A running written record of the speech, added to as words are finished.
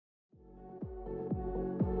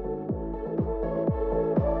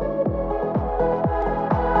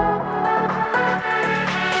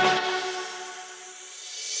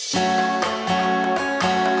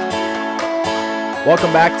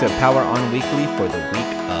Welcome back to Power On Weekly for the week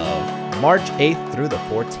of March 8th through the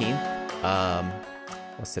 14th.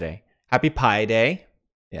 What's today? Happy Pi Day.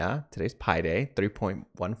 Yeah, today's Pi Day,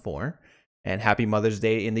 3.14. And Happy Mother's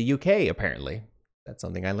Day in the UK, apparently. That's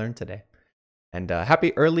something I learned today. And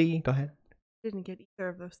happy early... Go ahead. Didn't get either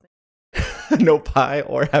of those things. No Pi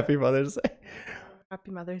or Happy Mother's Day?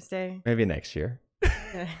 Happy Mother's Day. Maybe next year.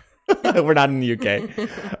 Yeah. We're not in the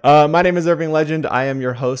UK. My name is Irving Legend. I am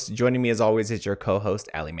your host. Joining me as always is your co-host,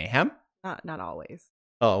 Aly Mayhem. Not always.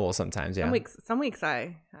 Oh, well, sometimes, yeah. Some weeks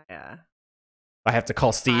I have to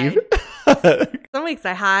call Steve. Some weeks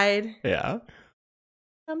I hide. Yeah.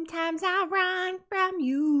 Sometimes I run from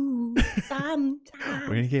you. Sometimes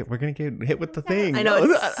We're gonna get hit with the thing. I know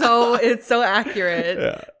it's so accurate.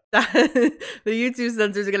 Yeah. The YouTube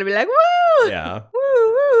censors are gonna be like, woo! Yeah. Woo,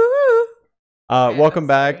 woo, woo. Welcome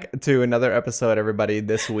back to another episode, everybody.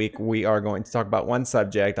 This week we are going to talk about one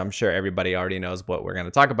subject. I'm sure everybody already knows what we're going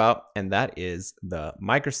to talk about, and that is the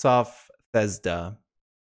Microsoft Bethesda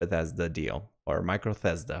deal, or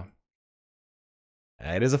Micro-Thesda.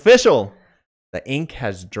 It is official. The ink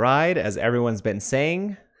has dried, as everyone's been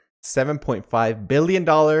saying. $7.5 billion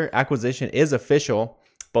acquisition is official.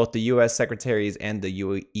 Both the U.S. Secretaries and the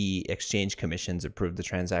UAE Exchange Commissions approved the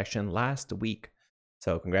transaction last week.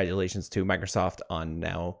 So congratulations to Microsoft on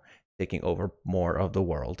now taking over more of the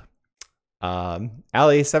world. Aly,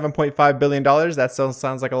 $7.5 billion. That still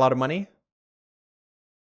sounds like a lot of money.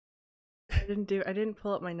 I didn't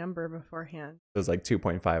pull up my number beforehand. It was like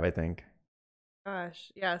 2.5, I think.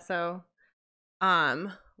 Gosh, yeah. So,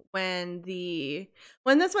 when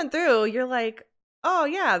this went through, you're like, oh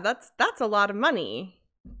yeah, that's a lot of money.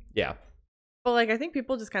 Yeah. But like, I think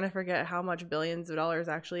people just kind of forget how much billions of dollars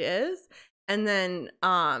actually is. And then,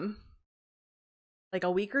 like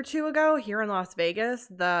a week or two ago, here in Las Vegas,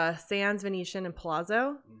 the Sands, Venetian, and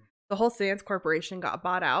Palazzo, the whole Sands Corporation got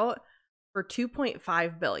bought out for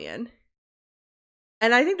 $2.5 billion.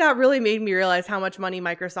 And I think that really made me realize how much money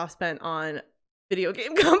Microsoft spent on video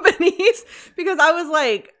game companies, because I was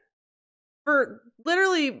like, for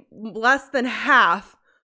literally less than half,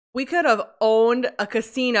 we could have owned a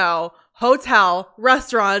casino, hotel,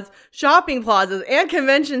 restaurants, shopping plazas, and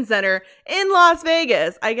convention center in Las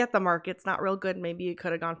Vegas. I get the market's not real good. Maybe you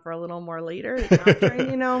could have gone for a little more later,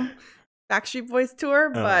 during, Backstreet Boys tour.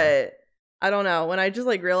 But I don't know. When I just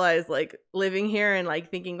like realized like living here and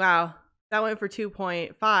like thinking, wow, that went for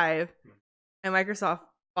 2.5, and Microsoft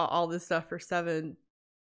bought all this stuff for 7.5.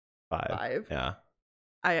 Yeah.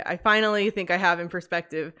 I finally think I have in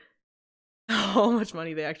perspective how much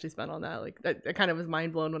money they actually spent on that. Like that kind of was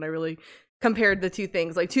mind blown when I really compared the two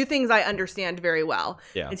things. Like two things I understand very well,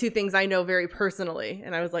 and two things I know very personally.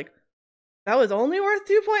 And I was like, that was only worth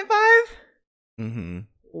 2.5. Mm-hmm.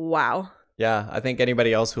 Wow. Yeah, I think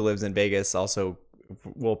anybody else who lives in Vegas also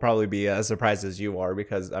will probably be as surprised as you are,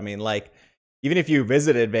 because I mean, like, even if you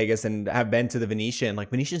visited Vegas and have been to the Venetian, like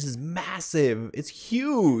Venetian's is massive. It's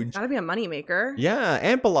huge. Gotta be a moneymaker. Yeah,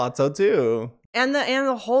 and Palazzo too. And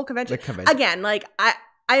the whole convention. Again, like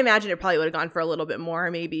I imagine it probably would have gone for a little bit more,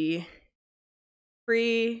 maybe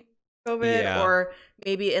pre-COVID, or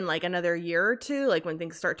maybe in like another year or two, like when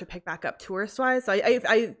things start to pick back up tourist wise. So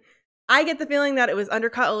I get the feeling that it was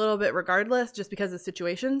undercut a little bit regardless, just because of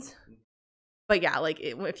situations. But yeah, like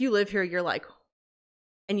if you live here, you're like,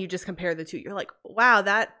 and you just compare the two, you're like, wow,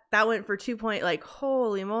 that went for 2 point, like,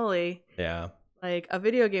 holy moly. Yeah. Like a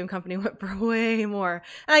video game company went for way more.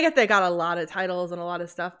 And I get they got a lot of titles and a lot of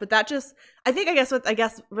stuff, but that just, I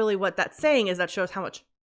guess really what that's saying is that shows how much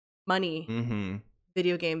money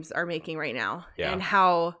video games are making right now, and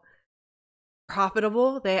how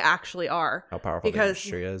profitable they actually are. How powerful the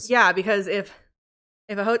industry is. Yeah, because if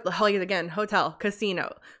a hotel,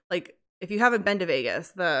 casino, like if you haven't been to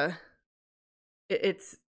Vegas,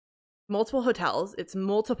 it's multiple hotels, it's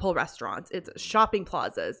multiple restaurants, it's shopping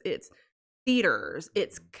plazas, it's theaters,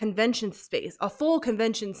 it's convention space, a full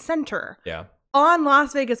convention center on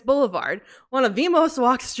Las Vegas Boulevard, one of the most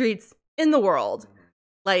walked streets in the world.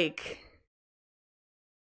 Like,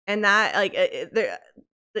 and that, like,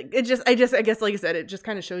 I guess, like I said, it just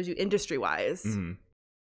kind of shows you industry wise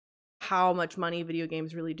how much money video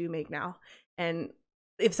games really do make now. And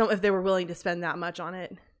if they were willing to spend that much on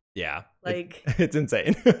it. Yeah. Like, it's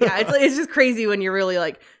insane. Yeah, it's just crazy when you're really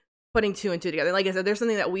like putting two and two together. Like I said, there's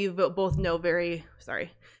something that we both know very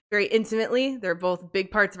intimately. They're both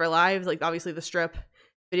big parts of our lives, like obviously the Strip,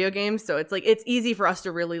 video games. So it's like, it's easy for us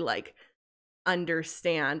to really like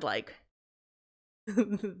understand like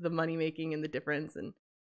the money making and the difference. And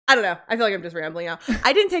I don't know. I feel like I'm just rambling now.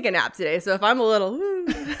 I didn't take a nap today, so if I'm a little,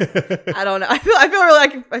 I don't know. I feel really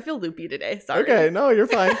like I feel loopy today. Sorry. Okay, no, you're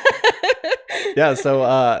fine. Yeah,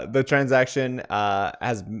 so the transaction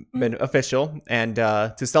has been official, and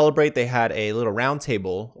to celebrate, they had a little round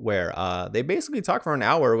table where they basically talked for an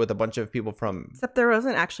hour with a bunch of people from. Except there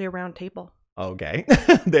wasn't actually a round table. Okay,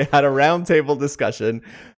 they had a round table discussion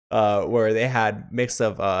where they had mix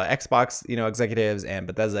of Xbox, executives and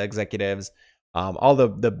Bethesda executives. All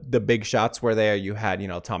the big shots were there. You had,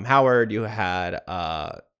 Tom Howard. You had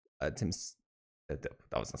Tim.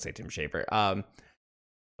 I was gonna say Tim Schafer.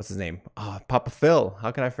 What's his name? Papa Phil.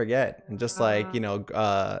 How can I forget? And just like,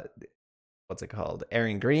 what's it called?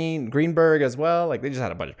 Aaron Greenberg as well. Like they just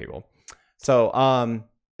had a bunch of people. So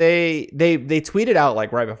they tweeted out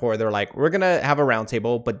like right before, they're like, we're gonna have a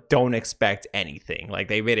roundtable, but don't expect anything. Like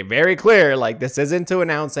they made it very clear, like this isn't to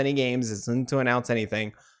announce any games, this isn't to announce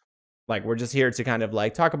anything. Like we're just here to kind of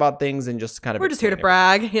like talk about things and just kind of. We're just here to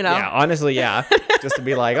brag, Yeah, honestly, yeah. Just to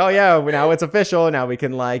be like, oh yeah, now it's official. Now we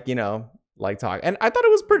can like, like talk. And I thought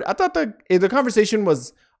it was pretty. I thought the conversation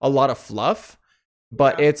was a lot of fluff,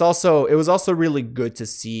 but it was also really good to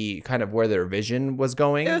see kind of where their vision was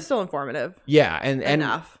going. It was still informative. Yeah,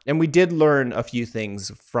 and we did learn a few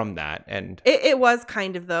things from that. And it was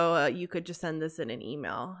kind of though you could just send this in an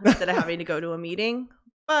email instead of having to go to a meeting.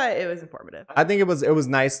 But it was informative. I think it was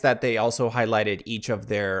nice that they also highlighted each of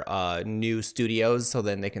their new studios, so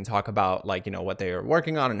then they can talk about like what they are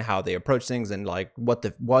working on and how they approach things and like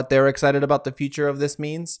what they're excited about the future of this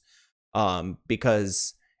means.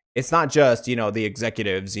 Because it's not just the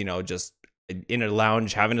executives just in a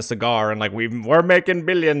lounge having a cigar and like we're making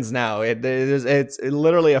billions now. It's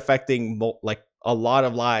literally affecting like a lot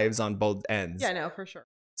of lives on both ends. Yeah, no, for sure.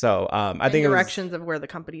 So I think directions of where the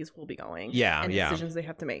companies will be going. Yeah, and decisions they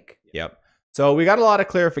have to make. Yep. So we got a lot of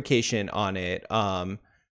clarification on it.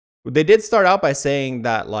 They did start out by saying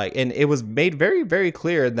that like, and it was made very, very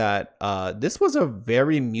clear that this was a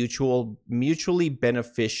very mutually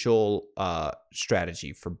beneficial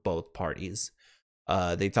strategy for both parties.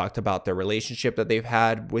 They talked about the relationship that they've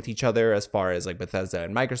had with each other as far as like Bethesda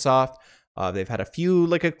and Microsoft. They've had a few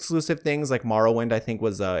like exclusive things, like Morrowind I think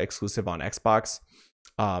was exclusive on Xbox.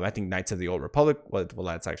 I think Knights of the Old Republic. Well,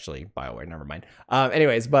 that's actually BioWare. Never mind.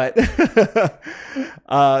 Anyways, but they've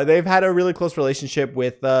had a really close relationship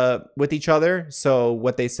with each other. So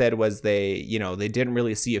what they said was they didn't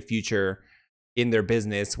really see a future in their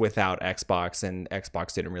business without Xbox, and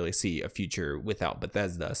Xbox didn't really see a future without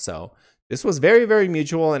Bethesda. So this was very, very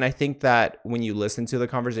mutual, and I think that when you listen to the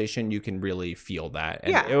conversation, you can really feel that,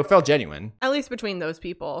 and it felt genuine, at least between those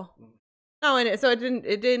people. Oh, and so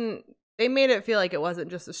it didn't. They made it feel like it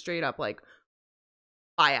wasn't just a straight up like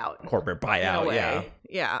buyout, corporate buyout.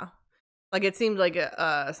 Yeah. Like it seemed like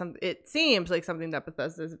it seems like something that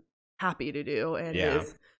Bethesda is happy to do, and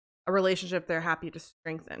is a relationship they're happy to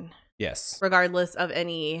strengthen. Yes, regardless of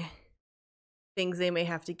any things they may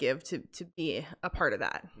have to give to be a part of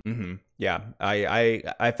that. Mm-hmm. Yeah,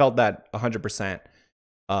 I felt that 100%.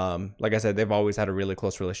 Like I said, they've always had a really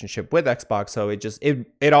close relationship with Xbox, so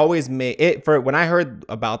it always made it, for when I heard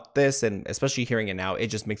about this, and especially hearing it now, it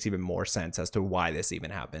just makes even more sense as to why this even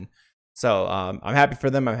happened. So I'm happy for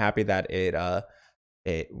them. I'm happy that it's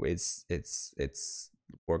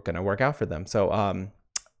gonna work out for them. So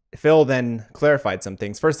Phil then clarified some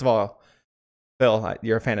things. First of all, Phil,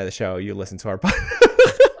 you're a fan of the show. You listen to our podcast.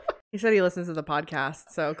 He said he listens to the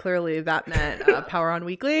podcast, so clearly that meant Power On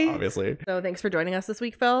Weekly. Obviously. So thanks for joining us this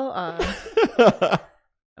week, Phil.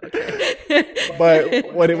 Okay.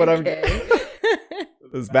 But what I'm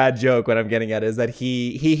this bad joke, what I'm getting at is that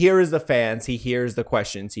he hears the fans, he hears the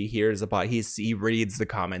questions, he hears he reads the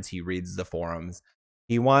comments, he reads the forums.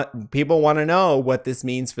 People want to know what this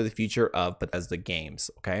means for the future of Bethesda games.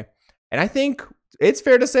 Okay, and I think it's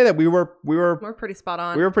fair to say that we're pretty spot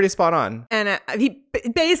on. We were pretty spot on. And he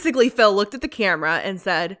basically, Phil looked at the camera and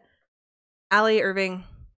said, "Aly, Irving,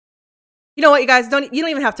 you know what, you guys you don't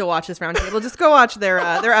even have to watch this roundtable. Just go watch their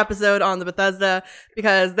episode on the Bethesda,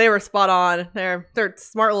 because they were spot on. They're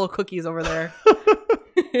smart little cookies over there."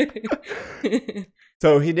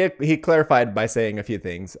 So he clarified by saying a few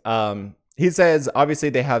things. He says obviously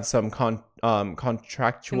they have some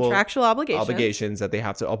contractual obligations that they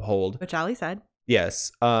have to uphold, which Aly said.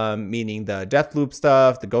 Yes, meaning the Deathloop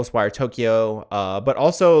stuff, the Ghostwire Tokyo, but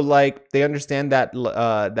also like they understand that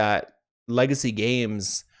that legacy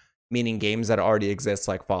games, meaning games that already exist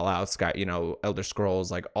like Fallout, Sky, Elder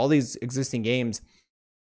Scrolls, like all these existing games,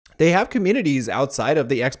 they have communities outside of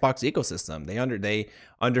the Xbox ecosystem. They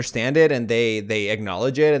understand it, and they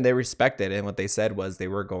acknowledge it, and they respect it. And what they said was they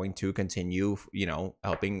were going to continue,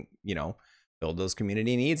 helping, fill those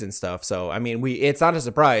community needs and stuff. So I mean, it's not a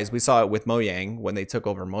surprise. We saw it with Mojang when they took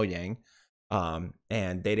over Mojang.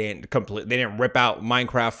 And they didn't rip out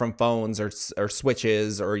Minecraft from phones or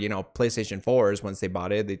Switches or, you know, PlayStation 4s once they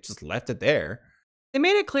bought it. They just left it there. They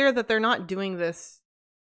made it clear that they're not doing this.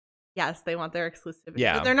 Yes, they want their exclusivity.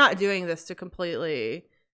 Yeah. But they're not doing this to completely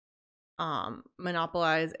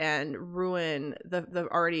monopolize and ruin the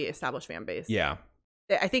already established fan base. Yeah.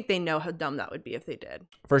 I think they know how dumb that would be if they did.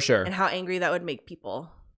 For sure. And how angry that would make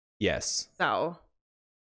people. Yes. So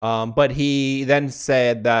but he then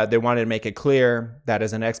said that they wanted to make it clear that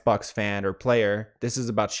as an Xbox fan or player, this is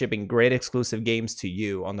about shipping great exclusive games to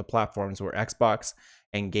you on the platforms where Xbox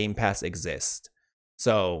and Game Pass exist.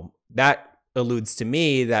 So that alludes to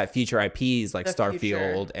me that future IPs like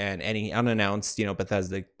Starfield and any unannounced, you know,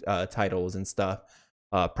 Bethesda titles and stuff,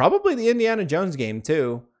 probably the Indiana Jones game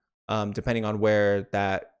too, depending on where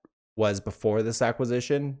that was before this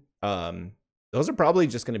acquisition. Those are probably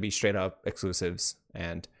just going to be straight up exclusives.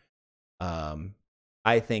 And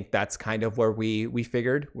I think that's kind of where we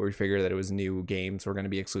figured that it was new games were going to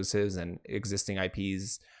be exclusives, and existing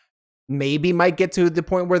IPs maybe might get to the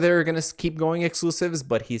point where they're going to keep going exclusives.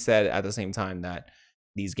 But he said at the same time that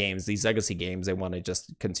these legacy games, they want to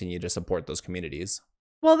just continue to support those communities.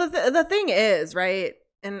 Well, the thing is, right,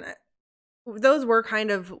 and those were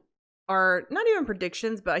kind of are not even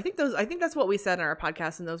predictions, but I think that's what we said in our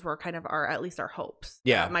podcast, and those were kind of at least our hopes.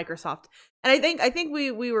 Yeah, Microsoft, and I think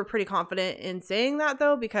we were pretty confident in saying that,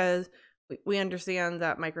 though, because we understand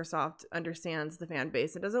that Microsoft understands the fan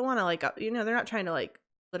base and doesn't want to, like, you know, they're not trying to like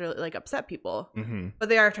literally like upset people, but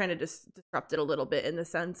they are trying to just disrupt it a little bit in the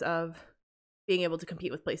sense of being able to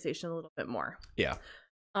compete with PlayStation a little bit more. Yeah.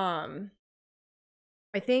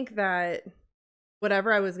 I think that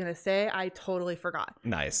whatever I was going to say, I totally forgot.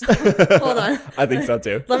 Nice. Hold on. I think so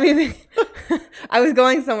too. Let me think. I was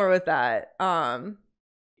going somewhere with that.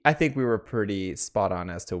 I think we were pretty spot on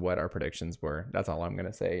as to what our predictions were. That's all I'm going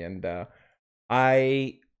to say. And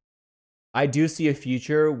I do see a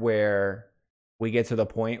future where we get to the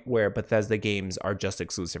point where Bethesda games are just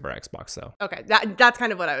exclusive for Xbox, though. Okay. That's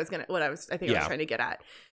kind of what I was I was trying to get at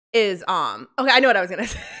is, okay, I know what I was going to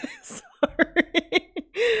say. Sorry.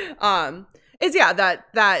 Is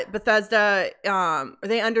that Bethesda,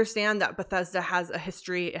 they understand that Bethesda has a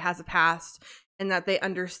history, it has a past, and that they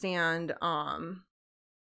understand gamers,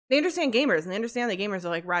 and they understand that gamers are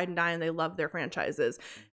like ride and die and they love their franchises.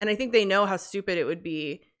 And I think they know how stupid it would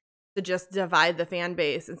be to just divide the fan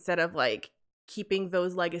base instead of like keeping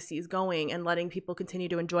those legacies going and letting people continue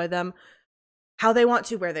to enjoy them how they want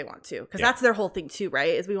to, where they want to. Because that's their whole thing too,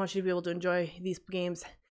 right? Is we want you to be able to enjoy these games.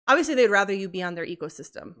 Obviously, they'd rather you be on their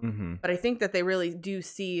ecosystem. But I think that they really do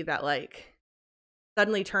see that, like,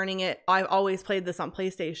 suddenly turning it, I've always played this on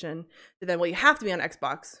PlayStation, to then, well, you have to be on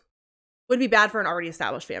Xbox, would be bad for an already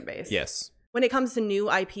established fan base. Yes. When it comes to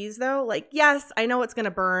new IPs, though, like, yes, I know it's going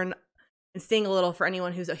to burn and sting a little for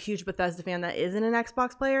anyone who's a huge Bethesda fan that isn't an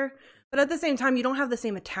Xbox player. But at the same time, you don't have the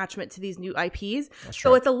same attachment to these new IPs. That's true.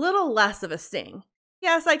 So it's a little less of a sting.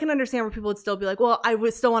 Yes, I can understand where people would still be like, well, I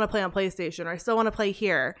would still want to play on PlayStation, or I still want to play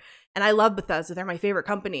here. And I love Bethesda. They're my favorite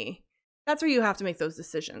company. That's where you have to make those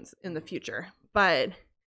decisions in the future. But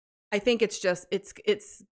I think it's just,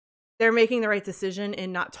 they're making the right decision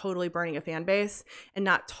in not totally burning a fan base and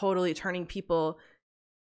not totally turning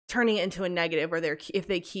it into a negative where if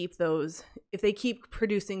they keep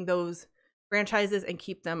producing those franchises and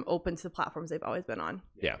keep them open to the platforms they've always been on.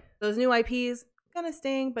 Yeah. Those new IPs, gonna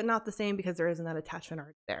sting, but not the same because there isn't that attachment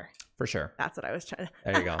already there. For sure. That's what I was trying to.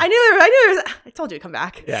 There you go. I told you to come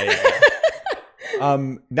back. Yeah.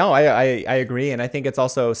 No, I agree, and I think it's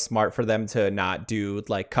also smart for them to not do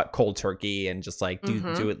like cut cold turkey and just like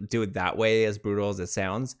do it that way, as brutal as it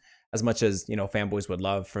sounds. As much as, you know, fanboys would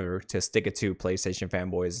love to stick it to PlayStation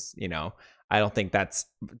fanboys, you know, I don't think that's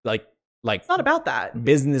like it's not about that.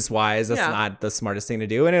 Business wise, that's not the smartest thing to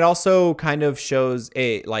do, and it also kind of shows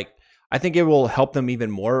I think it will help them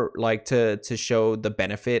even more, like to show the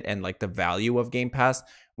benefit and like the value of Game Pass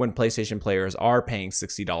when PlayStation players are paying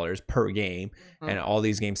 $60 per game, and all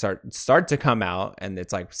these games start to come out, and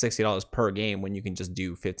it's like $60 per game when you can just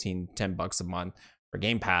do $10 a month for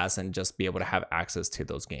Game Pass and just be able to have access to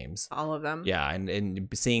those games, all of them. Yeah, and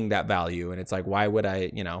seeing that value, and it's like, why would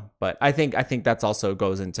I, you know? But I think that's also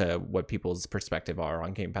goes into what people's perspective are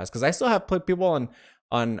on Game Pass, because I still have people on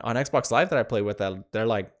Xbox Live that I play with that they're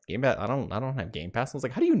like, Game Pass, I don't have Game Pass. I was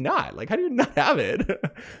like, how do you not have it?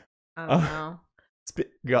 I don't know.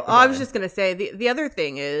 I was just gonna say the other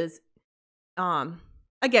thing is,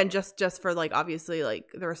 again, just for like obviously like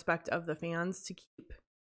the respect of the fans to keep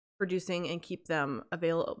producing and keep them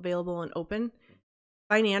available and open.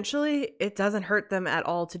 financially, it doesn't hurt them at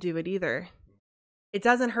all to do it either. It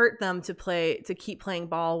doesn't hurt them to keep playing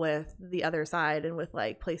ball with the other side and with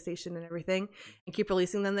like PlayStation and everything, and keep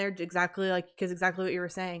releasing them there exactly what you were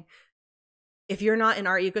saying. If you're not in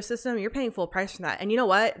our ecosystem, you're paying full price for that. And you know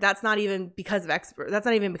what? That's not even because of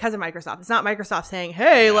Microsoft. It's not Microsoft saying,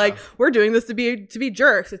 "Hey, like we're doing this to be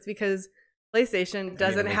jerks." It's because PlayStation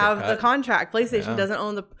doesn't have the contract. PlayStation doesn't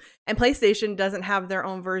own and PlayStation doesn't have their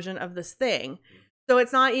own version of this thing. So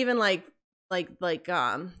it's not even like they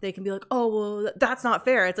can be like, "Oh, well, that's not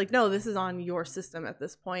fair." It's like, no, this is on your system at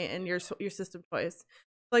this point and your system choice.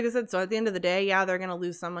 Like I said, so at the end of the day, yeah, they're gonna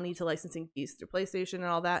lose some money to licensing fees through PlayStation and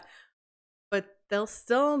all that, but they'll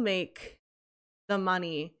still make the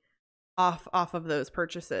money off of those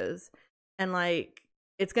purchases. And like,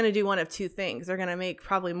 it's gonna do one of two things. They're gonna make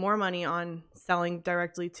probably more money on selling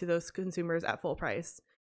directly to those consumers at full price,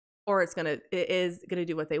 or it is gonna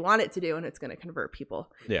do what they want it to do, and it's gonna convert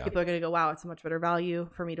people. Yeah. People are gonna go, wow, it's a much better value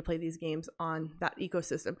for me to play these games on that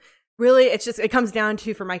ecosystem. Really, it comes down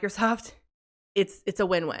to, for Microsoft, it's a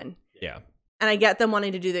win-win. Yeah. And I get them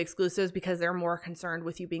wanting to do the exclusives because they're more concerned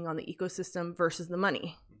with you being on the ecosystem versus the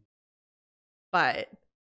money. But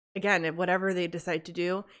again, if whatever they decide to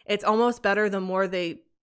do, it's almost better the more they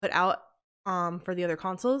put out for the other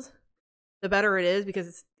consoles, the better it is,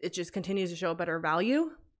 because it just continues to show a better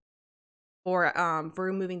value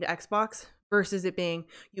for moving to Xbox versus it being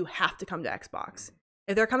you have to come to Xbox.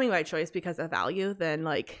 If they're coming by choice because of value, then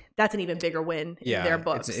like that's an even bigger win in their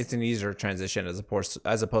books. It's an easier transition as opposed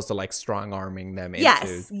to like strong arming them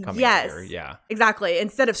into coming here. Yeah, exactly.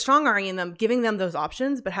 Instead of strong arming them, giving them those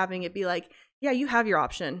options, but having it be like, yeah, you have your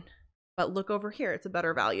option, but look over here, it's a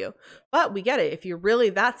better value. But we get it. If you're really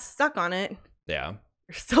that stuck on it, yeah,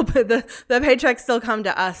 you're still the paychecks still come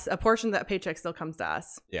to us. A portion of that paycheck still comes to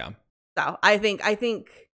us. Yeah. So I think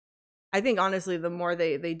honestly, the more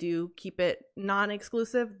they do keep it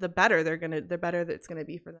non-exclusive, the better it's gonna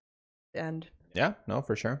be for them. And yeah, no,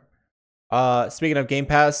 for sure. Speaking of Game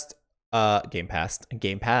Pass,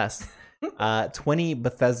 20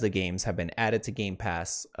 Bethesda games have been added to Game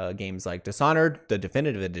Pass. Games like Dishonored, the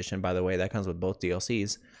Definitive Edition, by the way, that comes with both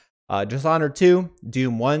DLCs. Dishonored 2,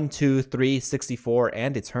 Doom 1, 2, 3, 64,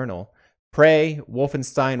 and Eternal. Prey,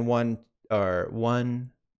 Wolfenstein 1,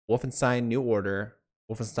 Wolfenstein New Order,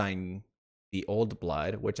 Wolfenstein The Old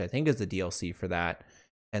Blood, which I think is the DLC for that,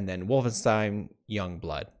 and then Wolfenstein Young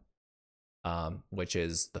Blood, which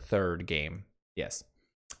is the third game. Yes.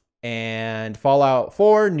 And Fallout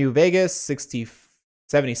 4, New Vegas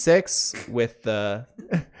 76 with the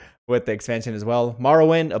with the expansion as well.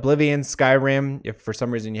 Morrowind, Oblivion, Skyrim. If for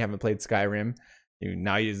some reason you haven't played Skyrim, you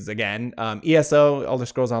now use it again. ESO, Elder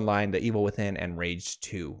Scrolls Online, The Evil Within, and Rage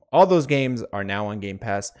 2. All those games are now on Game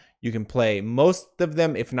Pass. You can play most of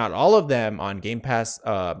them, if not all of them, on Game Pass,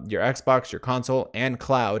 your Xbox, your console, and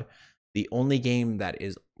cloud. The only game that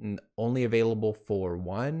is only available for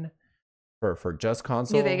just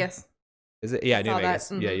console. New Vegas. Is it? Yeah, New Vegas.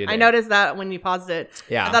 Mm-hmm. Yeah, you did. I noticed that when you paused it.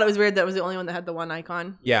 Yeah. I thought it was weird that was the only one that had the one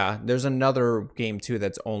icon. Yeah, there's another game too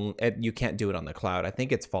that's only you can't do it on the cloud. I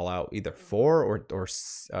think it's Fallout either 4 or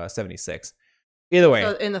 76. Either way, so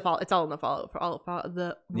it's all in the Fallout. It's all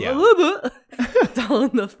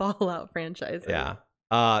in the Fallout franchise. Yeah.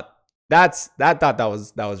 I thought that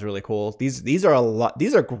was really cool. These are a lot.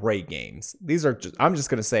 These are great games. I'm just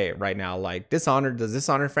gonna say it right now. Like Dishonored, the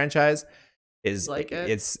Dishonored franchise is like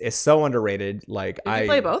it's so underrated. Like Did you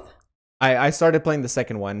play both? I started playing the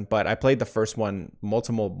second one, but I played the first one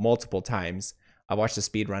multiple times. I watched a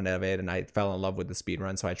speed run of it and I fell in love with the speed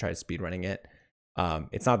run, so I tried speed running it.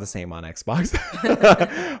 It's not the same on Xbox,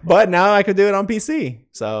 but now I could do it on PC.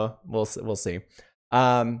 So we'll see.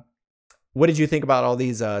 What did you think about all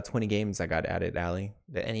these 20 games that got added, Aly?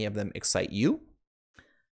 Did any of them excite you?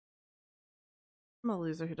 I'm a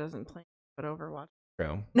loser who doesn't play but Overwatch.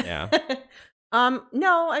 True. Yeah.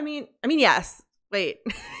 No, I mean yes. Wait.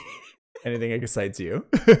 Anything excites you?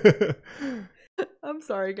 I'm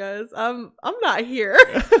sorry, guys. I'm not here.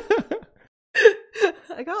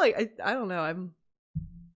 I got I don't know.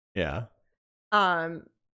 Yeah.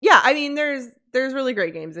 Yeah, I mean there's really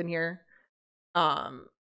great games in here. I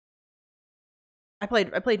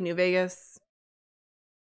played New Vegas.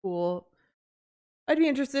 Cool. I'd be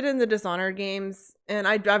interested in the Dishonored games, and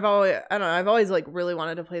I've always like really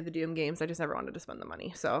wanted to play the Doom games. I just never wanted to spend the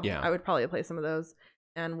money, so yeah. I would probably play some of those.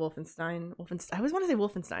 And Wolfenstein. I always want to say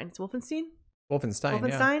Wolfenstein. It's Wolfenstein.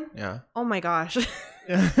 Wolfenstein. Yeah. Oh my gosh, I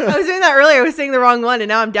was doing that earlier. I was saying the wrong one, and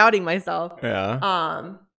now I'm doubting myself.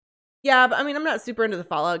 Yeah. Yeah, but I mean, I'm not super into the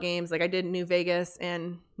Fallout games. Like I did New Vegas,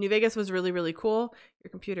 and New Vegas was really, really cool. Your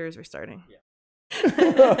computer is restarting. Yeah.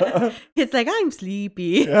 It's like I'm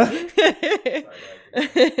sleepy.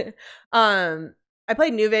 I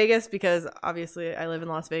played New Vegas because obviously I live in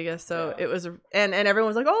Las Vegas, so it was and everyone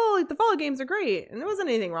was like, "Oh, like, the Fallout games are great," and there wasn't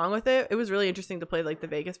anything wrong with it. It was really interesting to play like the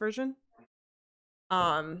Vegas version.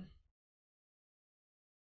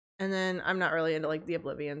 And then I'm not really into like the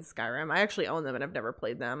Oblivion, Skyrim. I actually own them and I've never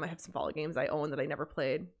played them. I have some Fallout games I own that I never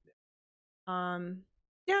played. Yeah,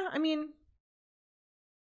 I mean,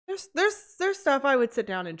 there's stuff I would sit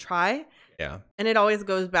down and try. Yeah. And it always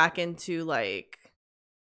goes back into like,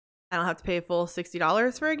 I don't have to pay a full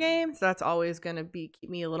 $60 for a game, so that's always going to keep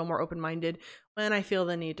me a little more open-minded when I feel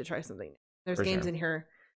the need to try something. There's games in here,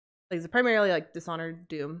 like primarily like Dishonored,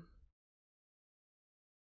 Doom.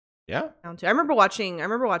 Yeah. I remember watching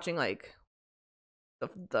like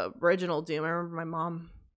the original Doom. I remember my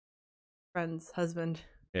mom, friend's husband.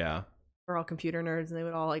 Yeah. We're all computer nerds, and they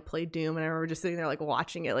would all like play Doom, and I remember just sitting there like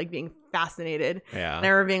watching it, like being fascinated. Yeah. And I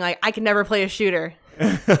remember being like, I can never play a shooter.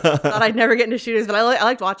 Thought I'd never get into shooters, but I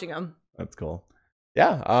liked watching them. That's cool.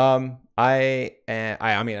 Yeah. I mean,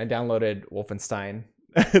 I downloaded Wolfenstein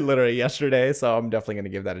literally yesterday, so I'm definitely gonna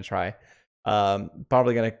give that a try.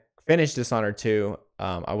 Probably gonna finish Dishonored 2.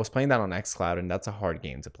 I was playing that on xCloud, and that's a hard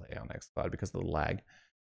game to play on xCloud because of the lag.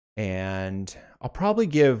 And I'll probably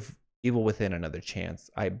give Evil Within another chance.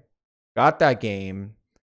 I got that game,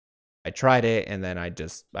 I tried it, and then I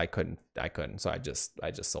couldn't. So I just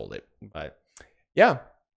sold it. But yeah,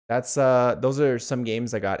 that's those are some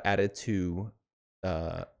games that got added to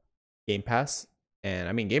Game Pass. And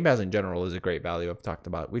I mean, Game Pass in general is a great value. We've talked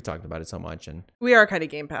about it so much, and we are kind of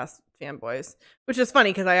Game Pass fanboys, which is funny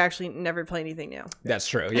because I actually never play anything new. That's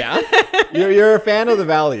true. Yeah. you're a fan of the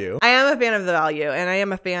value. I am a fan of the value, and I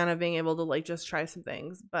am a fan of being able to like just try some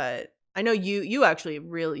things. But I know you actually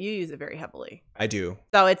you use it very heavily. I do.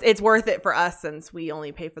 So it's worth it for us since we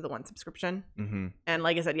only pay for the one subscription. Mm-hmm. And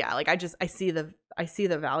like I said, yeah, like I see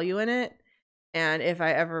the value in it, and if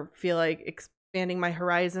I ever feel like expanding my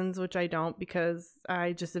horizons, which I don't because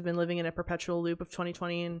I just have been living in a perpetual loop of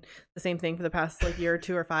 2020 and the same thing for the past like year or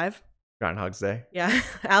 2 or 5. Groundhog's Day. Yeah,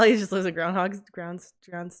 Aly just lives in grounds.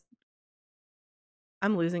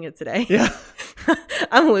 I'm losing it today. Yeah.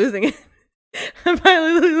 I'm losing it. I'm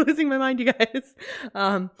finally losing my mind, you guys.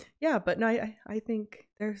 Yeah, but no, I think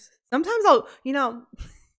there's sometimes I'll,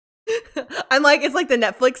 I'm like, it's like the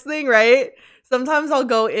Netflix thing, right? Sometimes I'll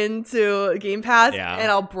go into Game Pass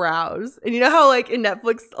and I'll browse. And you know how like in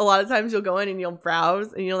Netflix, a lot of times you'll go in and you'll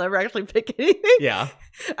browse and you'll never actually pick anything? Yeah.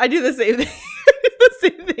 I do the same thing. The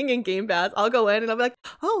same thing in Game Pass. I'll go in and I'll be like,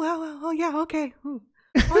 oh, wow. Oh, yeah. Okay. Oh,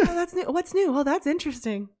 no, that's new. What's new? Oh, that's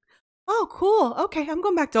interesting. Oh, cool. Okay. I'm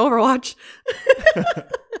going back to Overwatch.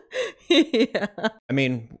 Yeah. I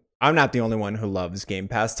mean, I'm not the only one who loves Game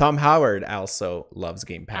Pass. Tom Howard also loves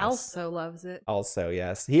Game Pass. Also loves it. Also,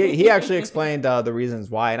 yes. He actually explained the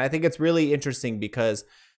reasons why. And I think it's really interesting because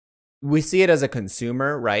we see it as a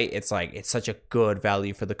consumer, right? It's like, it's such a good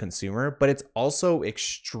value for the consumer, but it's also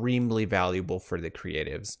extremely valuable for the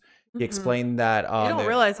creatives. He explained that you don't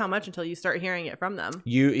realize how much until you start hearing it from them.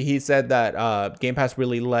 He said that Game Pass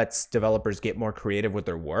really lets developers get more creative with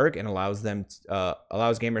their work and allows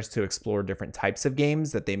gamers to explore different types of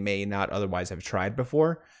games that they may not otherwise have tried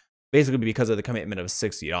before, basically because of the commitment of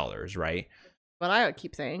 $60, right? What I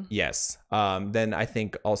keep saying. Yes. Then I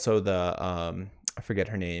think also the I forget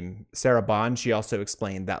her name, Sarah Bond. She also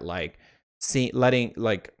explained that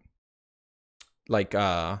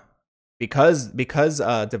because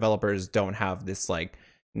developers don't have this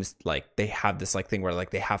they have this thing where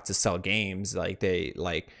they have to sell games,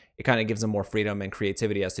 it kind of gives them more freedom and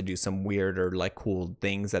creativity as to do some weird or cool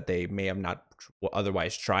things that they may have not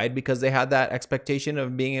otherwise tried because they had that expectation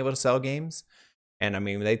of being able to sell games. And I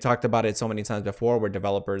mean, they talked about it so many times before where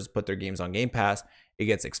developers put their games on Game Pass, it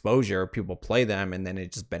gets exposure, people play them, and then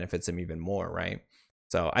it just benefits them even more, right?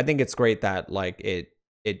 So I think it's great that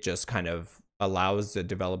it just kind of allows the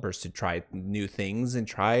developers to try new things and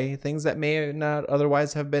try things that may not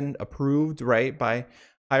otherwise have been approved, right, by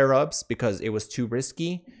higher ups because it was too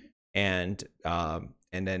risky. And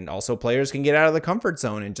then also players can get out of the comfort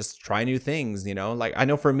zone and just try new things, I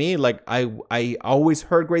know for me, I always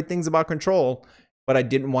heard great things about Control, but I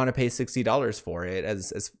didn't want to pay $60 for it,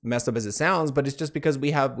 as messed up as it sounds, but it's just because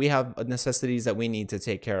we have necessities that we need to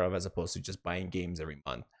take care of as opposed to just buying games every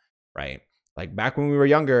month, right? Like back when we were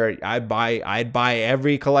younger, I'd buy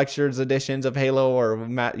every collector's editions of Halo or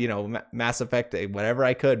Mass Effect, whatever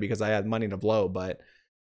I could because I had money to blow. But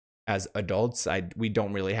as adults, we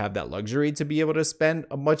don't really have that luxury to be able to spend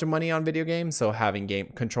a bunch of money on video games. So having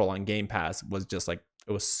Control on Game Pass was just it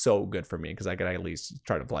was so good for me because I could at least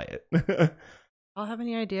try to play it. I'll have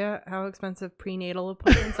any idea how expensive prenatal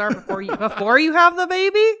appointments are before you have the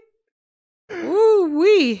baby? Woo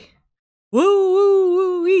wee. Woo woo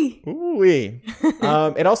woo wee. Ooh wee.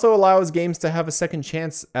 It also allows games to have a second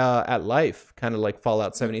chance at life, kind of like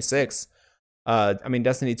Fallout 76. I mean,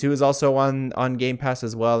 Destiny 2 is also on Game Pass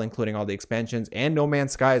as well, including all the expansions, and No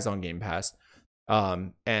Man's Sky is on Game Pass.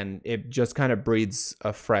 And it just kind of breathes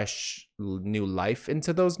a fresh new life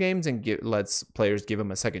into those games and lets players give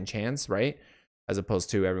them a second chance, right? As opposed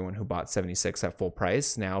to everyone who bought 76 at full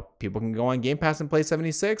price. Now people can go on Game Pass and play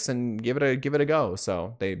 76 and give it a go.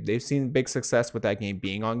 So they've seen big success with that game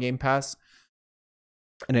being on Game Pass.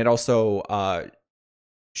 And it also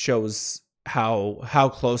shows how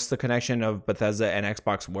close the connection of Bethesda and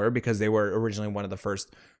Xbox were, because they were originally one of the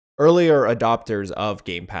first earlier adopters of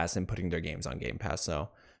Game Pass and putting their games on Game Pass. So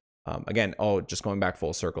again, just going back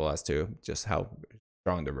full circle as to just how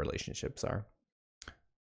strong the relationships are.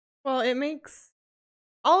 Well,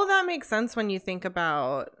 all of that makes sense when you think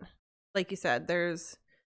about, like you said, there's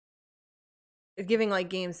giving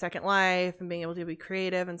like games second life and being able to be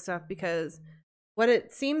creative and stuff, because what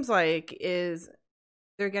it seems like is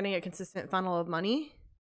they're getting a consistent funnel of money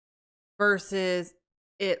versus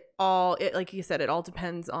like you said, it all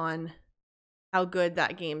depends on how good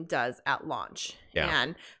that game does at launch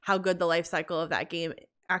and how good the life cycle of that game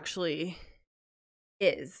actually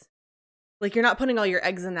is. Like, you're not putting all your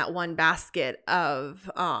eggs in that one basket of,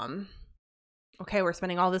 okay, we're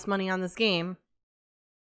spending all this money on this game.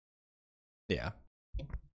 Yeah.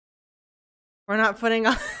 We're not putting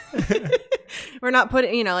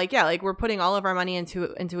we're putting all of our money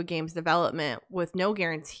into a game's development with no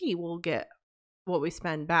guarantee we'll get what we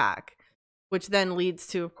spend back, which then leads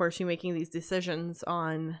to, of course, you making these decisions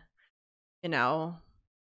on,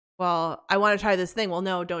 well, I want to try this thing. Well,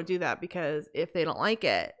 no, don't do that, because if they don't like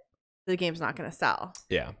it, the game's not going to sell.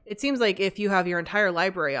 Yeah. It seems like if you have your entire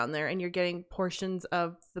library on there and you're getting portions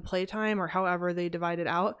of the playtime or however they divide it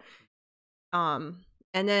out, and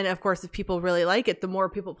then, of course, if people really like it, the more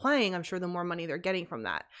people playing, I'm sure the more money they're getting from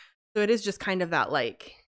that. So it is just kind of that,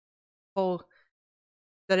 like, whole,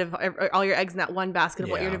 that if all your eggs in that one basket of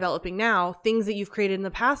what you're developing now, things that you've created in the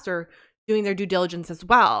past are doing their due diligence as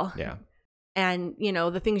well. Yeah. And,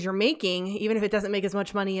 the things you're making, even if it doesn't make as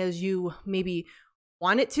much money as you maybe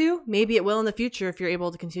want it to, maybe it will in the future if you're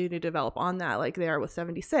able to continue to develop on that, like they are with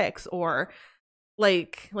 76, or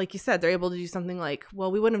like you said, they're able to do something like,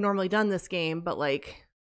 well, we wouldn't have normally done this game, but like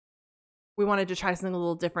we wanted to try something a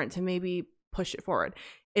little different to maybe push it forward.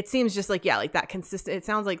 It seems just like, like that consistent, it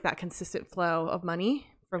sounds like that consistent flow of money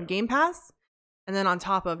from Game Pass. And then on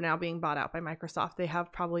top of now being bought out by Microsoft, they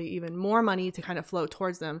have probably even more money to kind of flow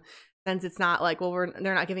towards them, since it's not like, well,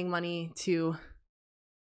 they're not giving money to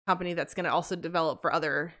company that's going to also develop for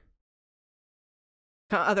other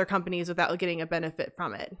companies without getting a benefit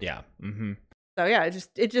from it. Yeah. Mm-hmm. So yeah,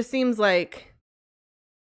 it just seems like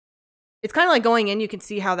it's kind of like going in, you can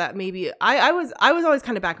see how that maybe I was always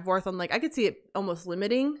kind of back and forth on, like, I could see it almost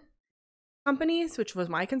limiting companies, which was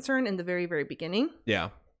my concern in the very, very beginning. Yeah.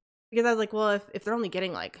 Because I was like, well, if they're only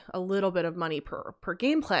getting like a little bit of money per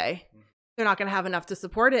gameplay, they're not going to have enough to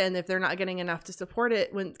support it. And if they're not getting enough to support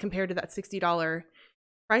it when compared to that $60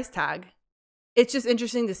 price tag, it's just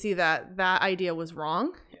interesting to see that idea was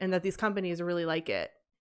wrong and that these companies really like it,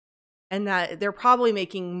 and that they're probably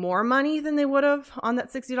making more money than they would have on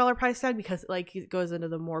that $60 price tag, because like it goes into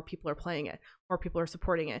the more people are playing it, more people are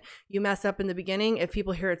supporting it. You mess up in the beginning, if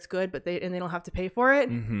people hear it's good, but they don't have to pay for it.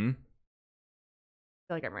 Mm-hmm.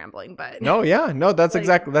 I feel like I'm rambling, but no, that's like,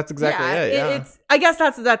 exactly it. Yeah. It's, I guess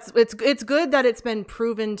it's good that it's been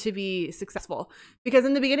proven to be successful, because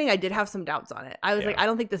in the beginning I did have some doubts on it. I was like, I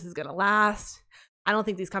don't think this is gonna last. I don't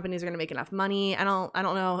think these companies are gonna make enough money. I don't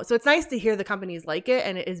know. So it's nice to hear the companies like it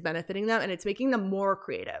and it is benefiting them and it's making them more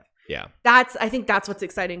creative. Yeah. I think that's what's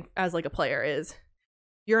exciting as like a player is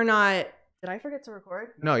you're not. Did I forget to record?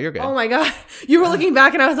 No, you're good. Oh my God. You were looking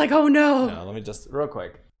back and I was like, oh no. No, let me just real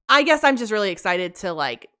quick. I guess I'm just really excited to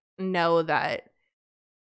like know that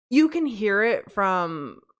you can hear it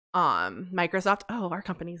from Microsoft. Oh, our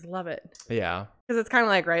companies love it. Yeah. Because it's kind of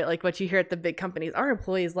like, right, like what you hear at the big companies. Our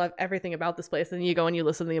employees love everything about this place. And you go and you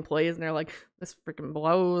listen to the employees and they're like, this freaking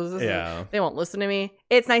blows. Yeah. They won't listen to me.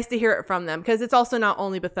 It's nice to hear it from them, because it's also not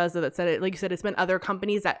only Bethesda that said it. Like you said, it's been other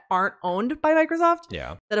companies that aren't owned by Microsoft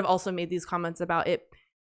that have also made these comments about it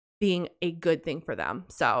being a good thing for them.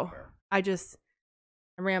 So I'm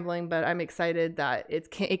rambling, but I'm excited that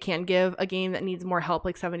it can give a game that needs more help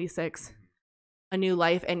like 76 a new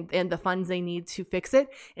life and the funds they need to fix it,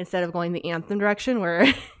 instead of going the Anthem direction where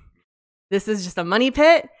this is just a money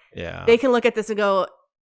pit. Yeah. They can look at this and go,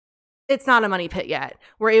 it's not a money pit yet.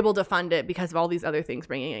 We're able to fund it because of all these other things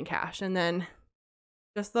bringing in cash. And then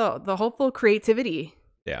just the hopeful creativity.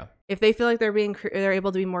 Yeah. If they feel like they're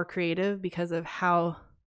able to be more creative because of how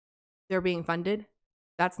they're being funded,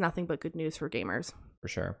 that's nothing but good news for gamers. For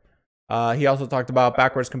sure. He also talked about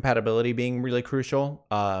backwards compatibility being really crucial.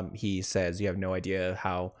 He says you have no idea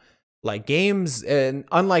how, like, games, and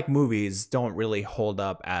unlike movies, don't really hold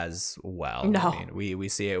up as well. No. I mean, we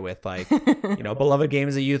see it with, like, you know, beloved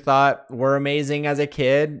games that you thought were amazing as a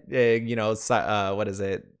kid. You know, what is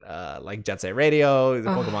it? Like Jet Set Radio,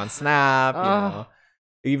 Pokemon Snap, you know,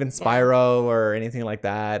 even Spyro or anything like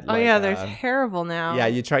that. Oh, like, yeah, they're terrible now. Yeah,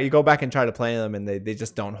 you go back and try to play them, and they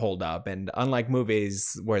just don't hold up. And unlike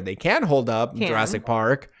movies where they can hold up, Jurassic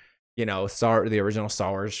Park, you know, the original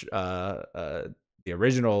Star Wars, the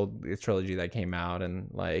original trilogy that came out,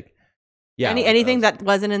 and like, yeah, anything that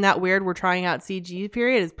wasn't in that weird we're trying out CG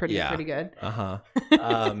period is pretty good.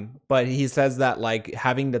 But he says that, like,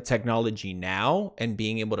 having the technology now and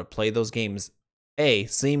being able to play those games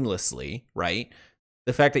seamlessly, right?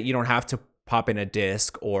 The fact that you don't have to pop in a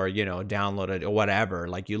disc or, you know, download it or whatever,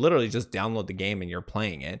 like, you literally just download the game and you're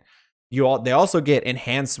playing it. They also get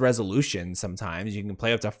enhanced resolution. Sometimes you can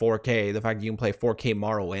play up to 4K. The fact that you can play 4K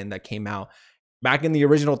Morrowind that came out back in the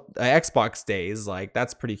original Xbox days, like,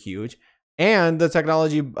 that's pretty huge. And the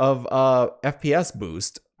technology of FPS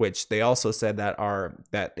boost, which they also said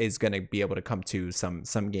that is going to be able to come to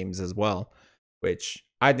some games as well, which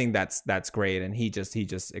I think that's great. And he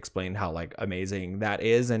just explained how, like, amazing that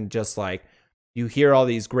is. And just, like, you hear all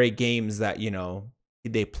these great games that, you know,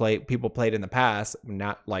 people played in the past.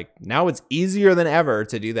 Now it's easier than ever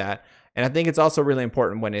to do that. And I think it's also really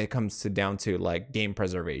important when it comes down to like game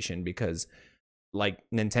preservation, because like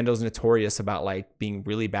Nintendo's notorious about like being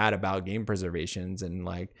really bad about game preservations, and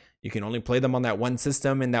like you can only play them on that one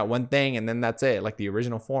system and that one thing, and then that's it, like the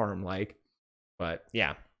original form. Like, but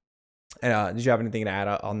yeah. Did you have anything to add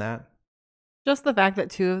on that? Just the fact that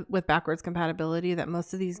too, with backwards compatibility, that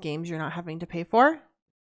most of these games you're not having to pay for,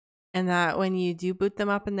 and that when you do boot them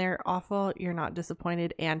up and they're awful, you're not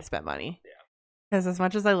disappointed and spent money. Yeah. Because as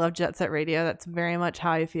much as I love Jet Set Radio, that's very much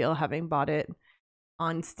how I feel having bought it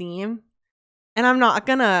on Steam. And I'm not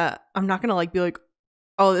gonna like be like,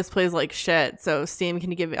 oh, this plays like shit, so Steam can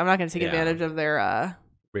give. I'm not gonna take advantage of their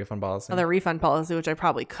refund policy. Which I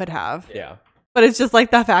probably could have. Yeah. But it's just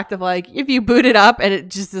like the fact of like, if you boot it up and it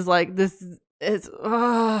just is like this is,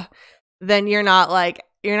 then you're not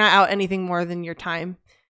out anything more than your time.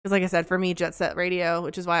 Because like I said, for me, Jet Set Radio,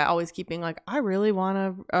 which is why I always keep being like, I really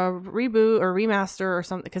want a reboot or remaster or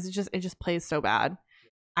something, because it just plays so bad.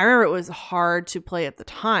 I remember it was hard to play at the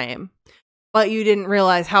time, but you didn't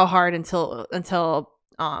realize how hard until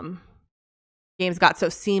games got so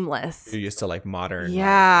seamless. You're used to like modern.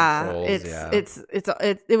 Yeah,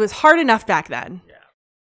 it was hard enough back then. Yeah.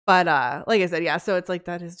 But like I said, yeah. So it's like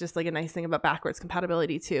that is just like a nice thing about backwards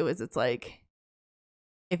compatibility too. Is it's like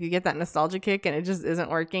if you get that nostalgia kick and it just isn't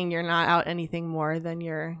working, you're not out anything more than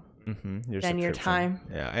your time. Yeah, and your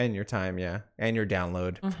time. Yeah, and your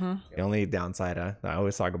download. Mm-hmm. The only downside I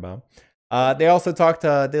always talk about. They also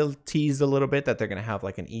they'll tease a little bit that they're gonna have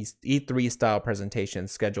like an E3 style presentation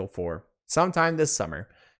scheduled for sometime this summer,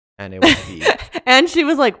 and it will be. And she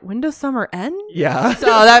was like, "When does summer end?" Yeah. So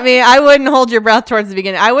that means I wouldn't hold your breath towards the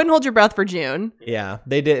beginning. I wouldn't hold your breath for June. Yeah,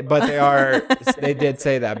 they did, but they did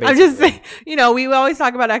say that. Basically. I'm just saying, we always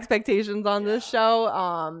talk about expectations on this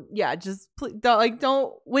show. Yeah, just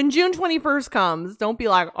don't when June 21st comes, don't be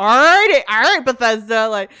like, all right, Bethesda,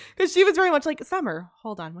 like, because she was very much like summer.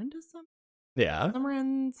 Hold on, when does summer? Yeah, summer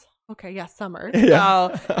ends. Okay, yeah, summer.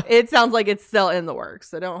 Yeah. So it sounds like it's still in the works.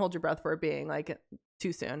 So don't hold your breath for it being like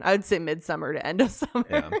too soon. I would say midsummer to end of summer.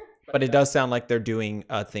 Yeah. But it does sound like they're doing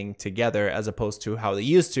a thing together as opposed to how they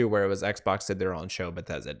used to, where it was Xbox did their own show,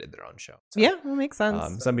 Bethesda did their own show. So, yeah, that makes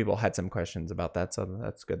sense. Some people had some questions about that, so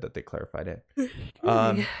that's good that they clarified it.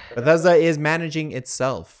 Bethesda is managing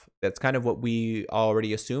itself. That's kind of what we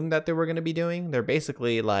already assumed that they were going to be doing. They're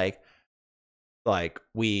basically like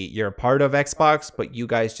you're a part of Xbox, but you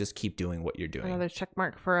guys just keep doing what you're doing. Another check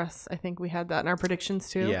mark for us. I think we had that in our predictions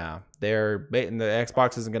too. Yeah, the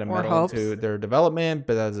Xbox isn't going to meddle into their development,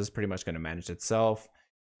 but that is pretty much going to manage itself.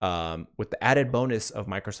 With the added bonus of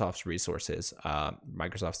Microsoft's resources,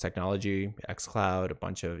 Microsoft's technology, xCloud, a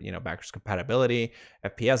bunch of backwards compatibility,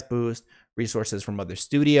 FPS boost, resources from other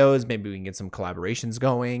studios. Maybe we can get some collaborations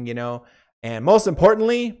going. And most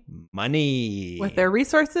importantly, money. With their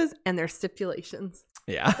resources and their stipulations.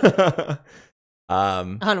 Yeah.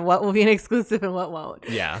 On what will be an exclusive and what won't.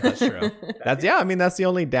 Yeah, that's true. That's the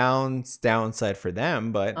only downside for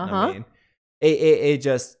them. But I mean, it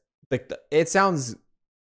just like it sounds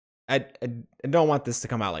I don't want this to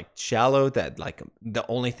come out like shallow, that like the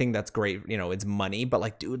only thing that's great, you know, it's money. But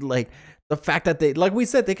like, dude, like the fact that they, like we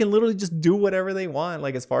said, they can literally just do whatever they want,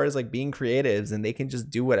 like as far as like being creatives, and they can just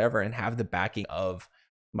do whatever and have the backing of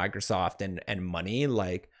Microsoft and money.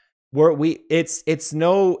 Like it's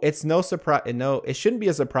no surprise. No, it shouldn't be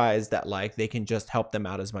a surprise that like they can just help them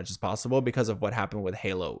out as much as possible because of what happened with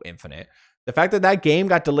Halo Infinite. The fact that that game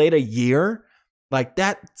got delayed a year, like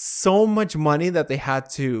that's so much money that they had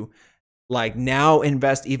to like now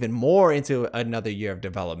invest even more into another year of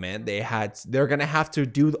development. They're gonna have to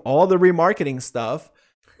do all the remarketing stuff,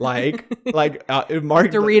 like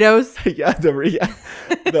Doritos. Yeah,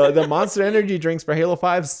 the Monster Energy drinks for Halo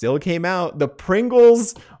 5 still came out. The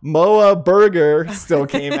Pringles Moa burger still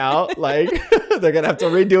came out. Like they're gonna have to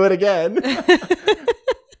redo it again.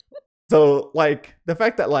 So like the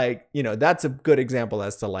fact that like, you know, that's a good example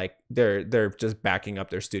as to like they're just backing up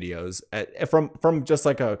their studios from just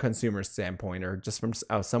like a consumer standpoint, or just from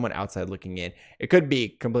someone outside looking in. It could be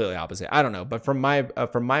completely opposite. I don't know, but from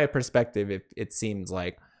my perspective, it seems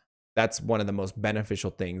like that's one of the most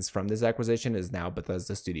beneficial things from this acquisition is now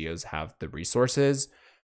Bethesda Studios have the resources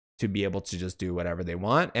to be able to just do whatever they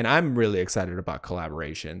want. And I'm really excited about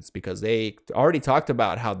collaborations because they already talked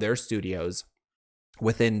about how their studios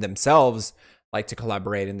within themselves like to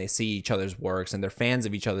collaborate, and they see each other's works and they're fans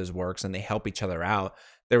of each other's works and they help each other out.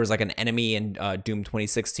 There was like an enemy in Doom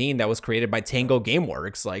 2016 that was created by Tango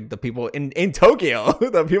Gameworks, like the people in Tokyo,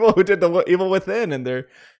 the people who did the Evil Within, and they're,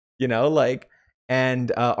 you know, like,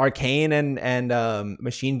 and Arcane and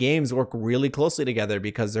Machine Games work really closely together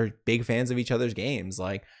because they're big fans of each other's games.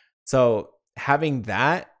 Like, so having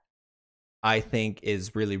that, I think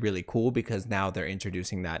is really, really cool because now they're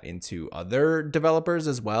introducing that into other developers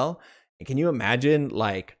as well. And can you imagine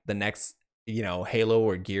like the next, you know, Halo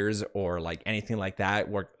or Gears or like anything like that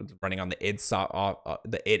running on the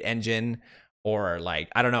id engine, or like,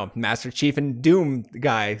 I don't know, Master Chief and Doom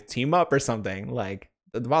guy team up or something. Like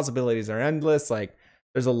the possibilities are endless. Like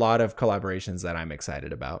there's a lot of collaborations that I'm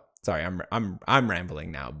excited about. Sorry, I'm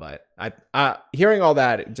rambling now, but I hearing all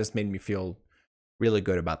that, it just made me feel really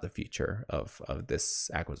good about the future of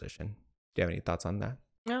this acquisition. Do you have any thoughts on that?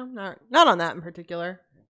 No, not on that in particular.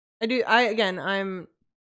 I'm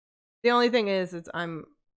the only thing is I'm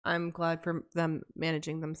glad for them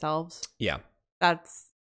managing themselves. Yeah.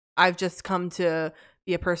 I've just come to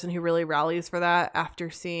be a person who really rallies for that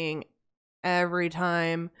after seeing every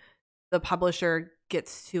time the publisher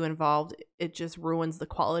gets too involved, it just ruins the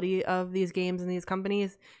quality of these games and these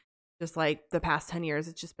companies. Just like the past 10 years,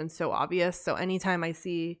 it's just been so obvious. So anytime I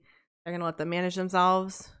see they're going to let them manage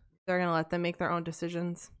themselves, they're going to let them make their own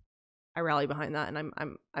decisions, I rally behind that, and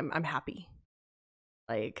I'm happy.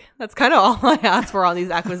 Like that's kind of all I ask for on these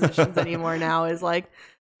acquisitions anymore now is like,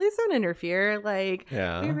 please don't interfere. Like,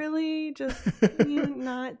 yeah, we really just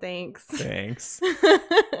not thanks. Thanks.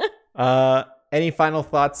 Any final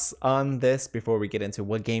thoughts on this before we get into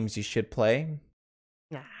what games you should play?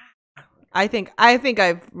 Yeah. I think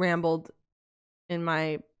I've rambled in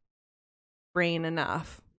my brain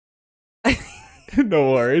enough.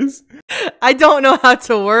 No worries. I don't know how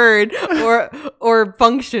to word or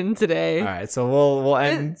function today. All right, so we'll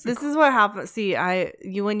end. This is what happens. See,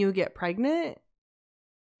 when you get pregnant,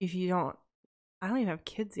 I don't even have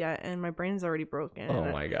kids yet, and my brain's already broken.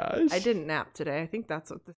 Oh my gosh. I didn't nap today. I think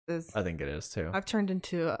that's what this is. I think it is too. I've turned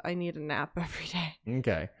into I need a nap every day.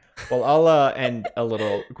 Okay. Well, I'll end a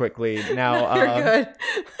little quickly now. You're good.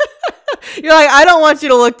 You're like, I don't want you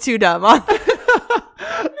to look too dumb.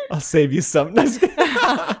 I'll save you some.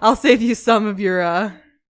 I'll save you some of your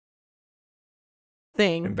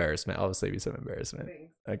thing. Embarrassment. I'll save you some embarrassment.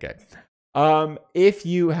 Okay. If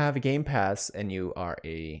you have a Game Pass and you are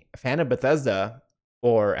a fan of Bethesda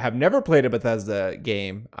or have never played a Bethesda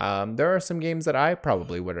game, there are some games that I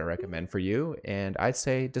probably wouldn't recommend for you, and I'd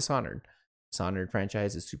say Dishonored. Dishonored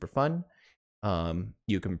franchise is super fun.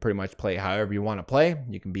 You can pretty much play however you want to play.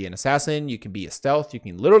 You can be an assassin, you can be a stealth, you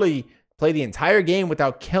can literally play the entire game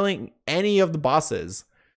without killing any of the bosses,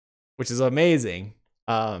 which is amazing.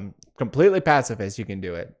 Completely pacifist, you can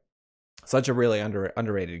do it. Such a really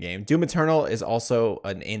underrated game. Doom Eternal is also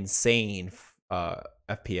an insane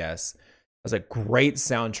FPS. It has a great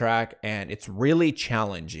soundtrack, and it's really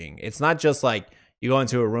challenging. It's not just like you go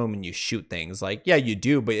into a room and you shoot things. Like, yeah, you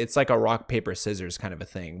do, but it's like a rock, paper, scissors kind of a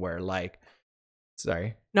thing where like,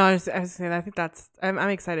 sorry. No, I was saying, I think I'm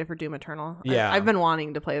excited for Doom Eternal. Yeah. I've been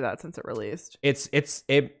wanting to play that since it released.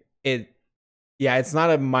 Yeah, it's not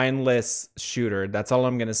a mindless shooter. That's all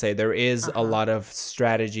I'm going to say. There is a lot of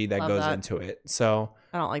strategy that goes into it. So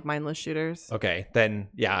I don't like mindless shooters. Okay, then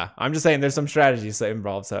yeah, I'm just saying there's some strategies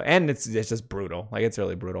involved. So, and it's just brutal. Like, it's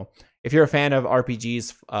really brutal. If you're a fan of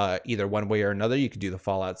RPGs, either one way or another, you could do the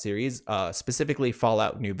Fallout series. Specifically,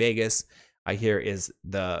 Fallout New Vegas, I hear, is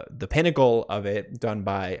the pinnacle of it, done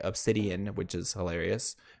by Obsidian, which is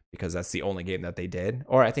hilarious because that's the only game that they did.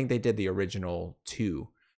 Or I think they did the original 2,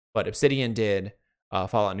 but Obsidian did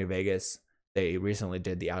Fallout New Vegas. They recently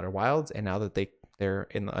did the Outer Wilds, and now that they're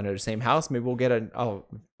under the same house, maybe we'll get a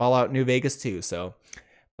Fallout New Vegas 2. So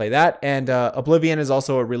play that. And Oblivion is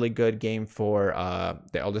also a really good game for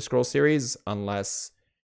the Elder Scrolls series, unless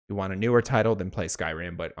you want a newer title, then play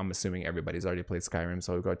Skyrim. But I'm assuming everybody's already played Skyrim,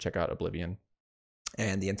 so go check out Oblivion.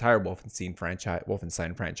 And the entire Wolfenstein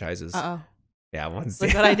franchise is yeah,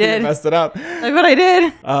 Look what I did. Messed it up. Look what I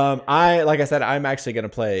did. Like I said, I'm actually gonna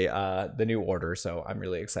play the New Order, so I'm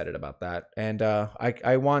really excited about that. And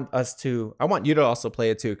I want you to also play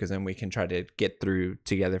it too, because then we can try to get through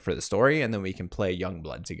together for the story, and then we can play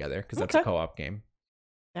Youngblood together, because that's a co-op game.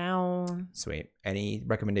 Down. Sweet. Any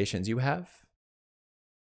recommendations you have?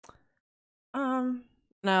 No,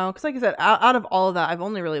 because like I said, out of all of that, I've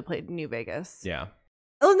only really played New Vegas. Yeah.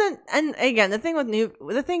 And again, the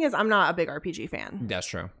thing is, I'm not a big RPG fan. That's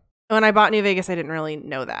true. When I bought New Vegas, I didn't really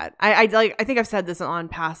know that. I think I've said this on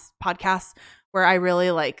past podcasts where I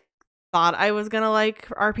really thought I was gonna like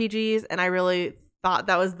RPGs, and I really thought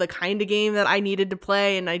that was the kind of game that I needed to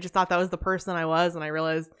play, and I just thought that was the person I was, and I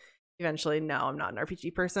realized eventually, no, I'm not an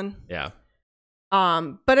RPG person. Yeah.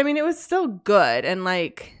 But I mean, it was still good, and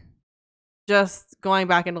just going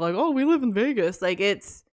back into oh, we live in Vegas,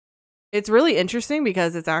 it's really interesting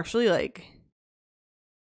because it's actually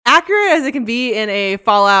accurate as it can be in a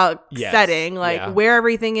Fallout setting, where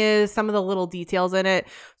everything is, some of the little details in it.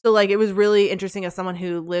 So it was really interesting as someone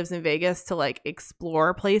who lives in Vegas to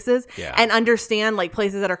explore places and understand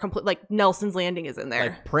places that are complete. Nelson's Landing is in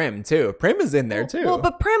there. Prim too. Prim is in there too. Well,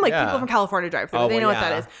 but Prim, people from California drive through. They know what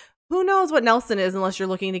that is. Who knows what Nelson is unless you're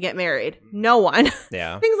looking to get married? No one.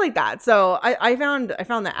 Yeah. Things like that. So I found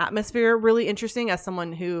the atmosphere really interesting as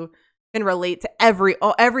someone who can relate to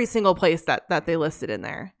every single place that they listed in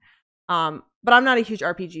there. But I'm not a huge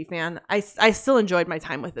RPG fan. I still enjoyed my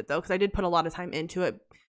time with it though, because I did put a lot of time into it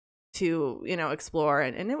to explore,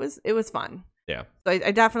 and it was fun. Yeah. So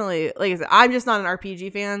I definitely, like I said, I'm just not an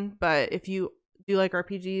RPG fan. But if you do like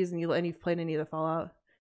RPGs and you've played any of the Fallout,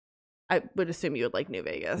 I would assume you would like New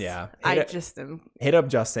Vegas. Yeah. Hit up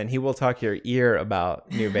Justin. He will talk your ear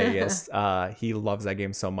about New Vegas. He loves that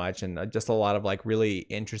game so much, and just a lot of really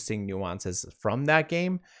interesting nuances from that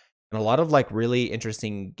game, and a lot of really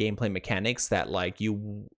interesting gameplay mechanics that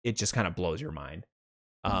it just kind of blows your mind.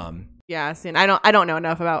 Yeah, see, and I don't know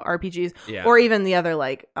enough about RPGs or even the other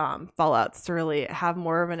Fallouts to really have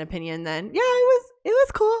more of an opinion than it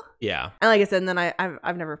was cool. Yeah. And like I said, and then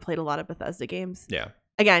I've never played a lot of Bethesda games. Yeah.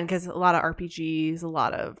 Again, because a lot of RPGs, a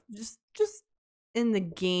lot of just in the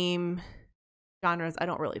game genres, I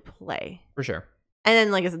don't really play. For sure. And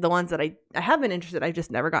then, like I said, the ones that I have been interested, I've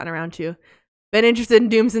just never gotten around to. Been interested in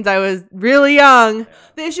Doom since I was really young.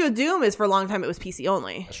 The issue with Doom is for a long time it was PC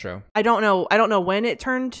only. That's true. I don't know when it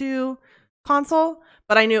turned to console,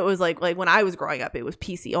 but I knew it was like when I was growing up, it was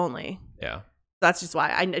PC only. Yeah. That's just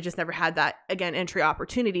why I just never had that entry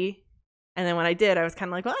opportunity. And then when I did, I was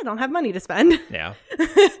kind of well, I don't have money to spend. Yeah.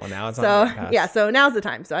 Well, now it's on Game Pass. Yeah. So now's the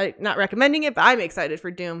time. So I'm not recommending it, but I'm excited for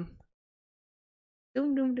Doom.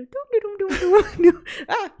 Doom, doom, doom, doom, doom, doom,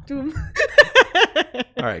 doom. Doom.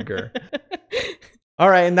 All right, Gur. All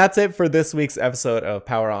right, and that's it for this week's episode of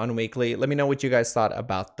Power On Weekly. Let me know what you guys thought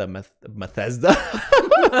about the Bethesda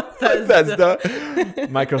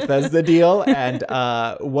Micro-Thesda deal, and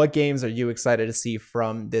what games are you excited to see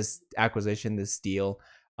from this acquisition, this deal?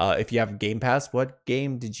 If you have Game Pass, what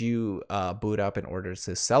game did you boot up in order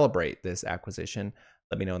to celebrate this acquisition?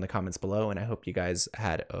 Let me know in the comments below, and I hope you guys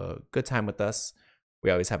had a good time with us. We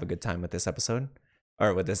always have a good time with this episode,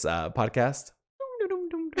 or with this podcast.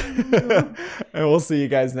 And we'll see you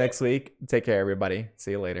guys next week. Take care, everybody. See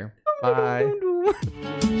you later. Bye.